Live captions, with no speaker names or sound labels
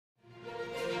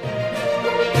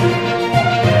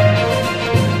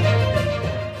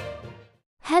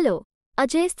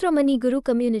Ajayastromoneyguru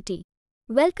community.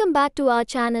 Welcome back to our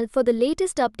channel for the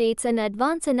latest updates and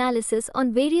advanced analysis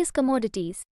on various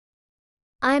commodities.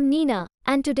 I am Neena,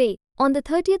 and today, on the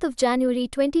 30th of January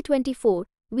 2024,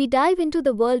 we dive into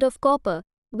the world of copper,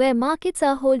 where markets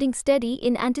are holding steady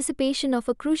in anticipation of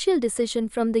a crucial decision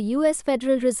from the US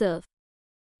Federal Reserve.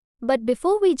 But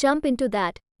before we jump into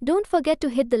that, don't forget to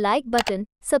hit the like button,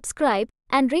 subscribe,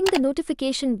 and ring the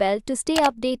notification bell to stay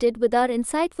updated with our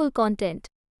insightful content.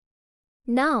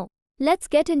 Now, let's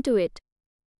get into it.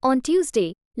 On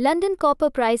Tuesday, London copper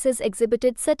prices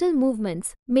exhibited subtle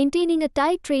movements, maintaining a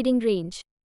tight trading range.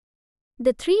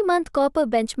 The 3-month copper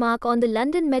benchmark on the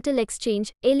London Metal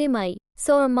Exchange, LME,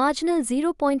 saw a marginal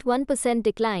 0.1%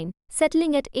 decline,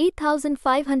 settling at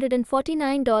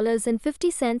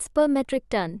 $8,549.50 per metric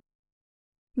ton.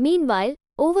 Meanwhile,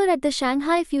 over at the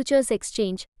Shanghai Futures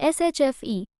Exchange,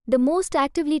 SHFE, the most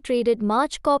actively traded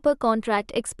March copper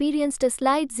contract experienced a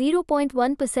slight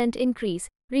 0.1% increase,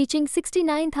 reaching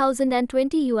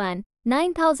 69,020 yuan,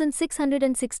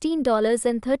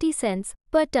 $9,616.30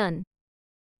 per ton.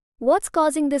 What's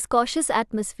causing this cautious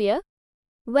atmosphere?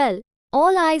 Well,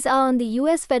 all eyes are on the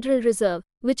US Federal Reserve,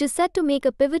 which is set to make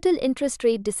a pivotal interest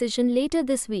rate decision later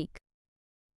this week.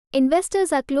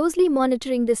 Investors are closely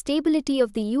monitoring the stability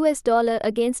of the US dollar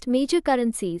against major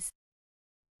currencies.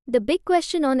 The big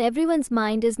question on everyone's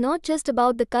mind is not just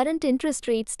about the current interest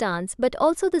rate stance but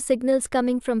also the signals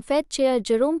coming from Fed Chair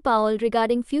Jerome Powell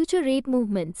regarding future rate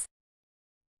movements.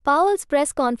 Powell's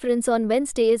press conference on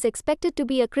Wednesday is expected to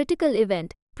be a critical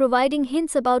event, providing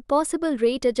hints about possible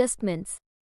rate adjustments.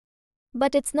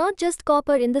 But it's not just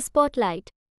copper in the spotlight.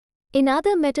 In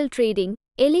other metal trading,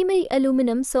 LME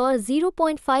aluminum saw a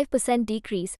 0.5%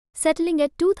 decrease, settling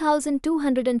at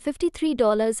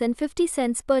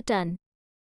 $2,253.50 per ton.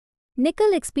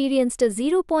 Nickel experienced a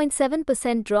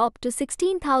 0.7% drop to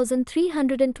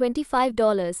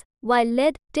 $16,325, while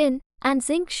lead, tin, and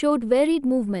zinc showed varied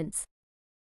movements.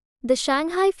 The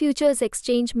Shanghai Futures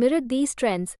Exchange mirrored these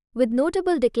trends, with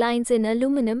notable declines in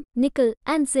aluminum, nickel,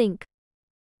 and zinc.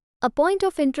 A point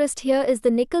of interest here is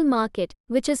the nickel market,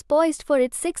 which is poised for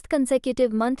its 6th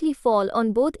consecutive monthly fall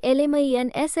on both LME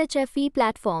and SHFE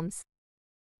platforms.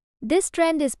 This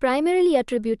trend is primarily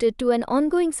attributed to an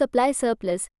ongoing supply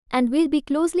surplus, and we'll be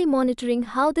closely monitoring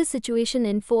how this situation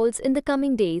unfolds in the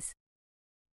coming days.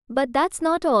 But that's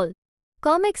not all.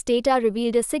 COMEX data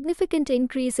revealed a significant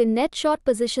increase in net short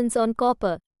positions on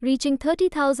copper, reaching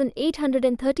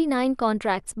 30,839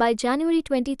 contracts by January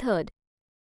 23.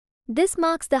 This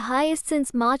marks the highest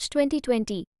since March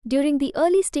 2020, during the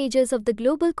early stages of the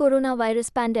global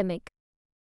coronavirus pandemic.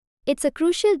 It's a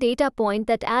crucial data point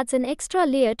that adds an extra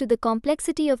layer to the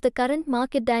complexity of the current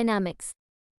market dynamics.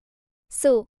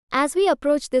 So, as we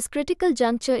approach this critical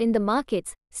juncture in the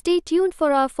markets, stay tuned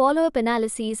for our follow-up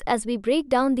analyses as we break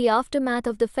down the aftermath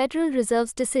of the Federal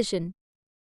Reserve's decision.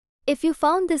 If you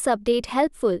found this update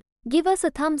helpful, give us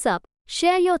a thumbs up,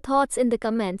 share your thoughts in the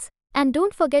comments, and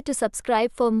don't forget to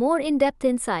subscribe for more in-depth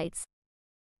insights.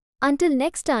 Until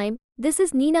next time, this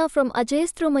is Neena from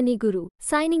Ajayastromoneyguru,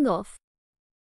 signing off.